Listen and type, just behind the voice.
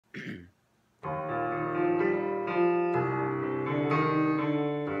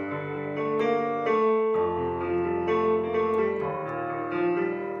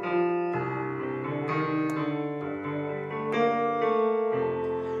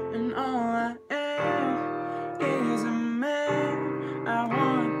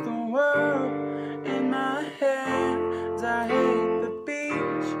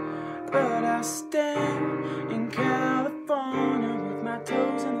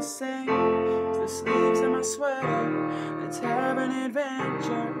the same as the sleeves of my sweater. Let's have an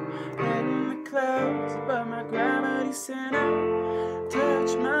adventure, head in the clouds above my gravity center.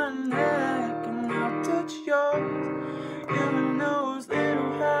 Touch my neck and I'll touch yours. You and those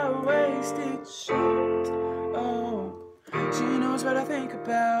little high-waisted shorts. Oh, she knows what I think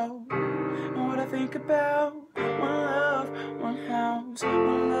about, and what I think about. One love, one house,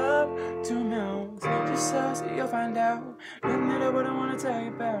 one love, two mouths. Just us, you'll find out. Nothing that I wouldn't want to tell you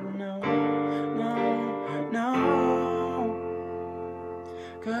about. No, no, no,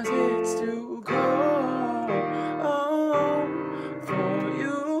 'cause it's too cold, oh, for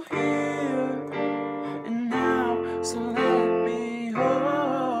you here and now. So let me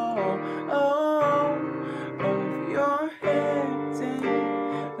hold, oh, both your hands in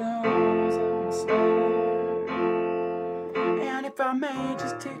those of my sweater. And if I may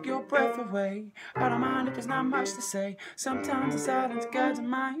just take your breath away, I don't mind if there's not much to say. Sometimes the silence guides our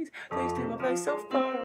minds, takes to a place so far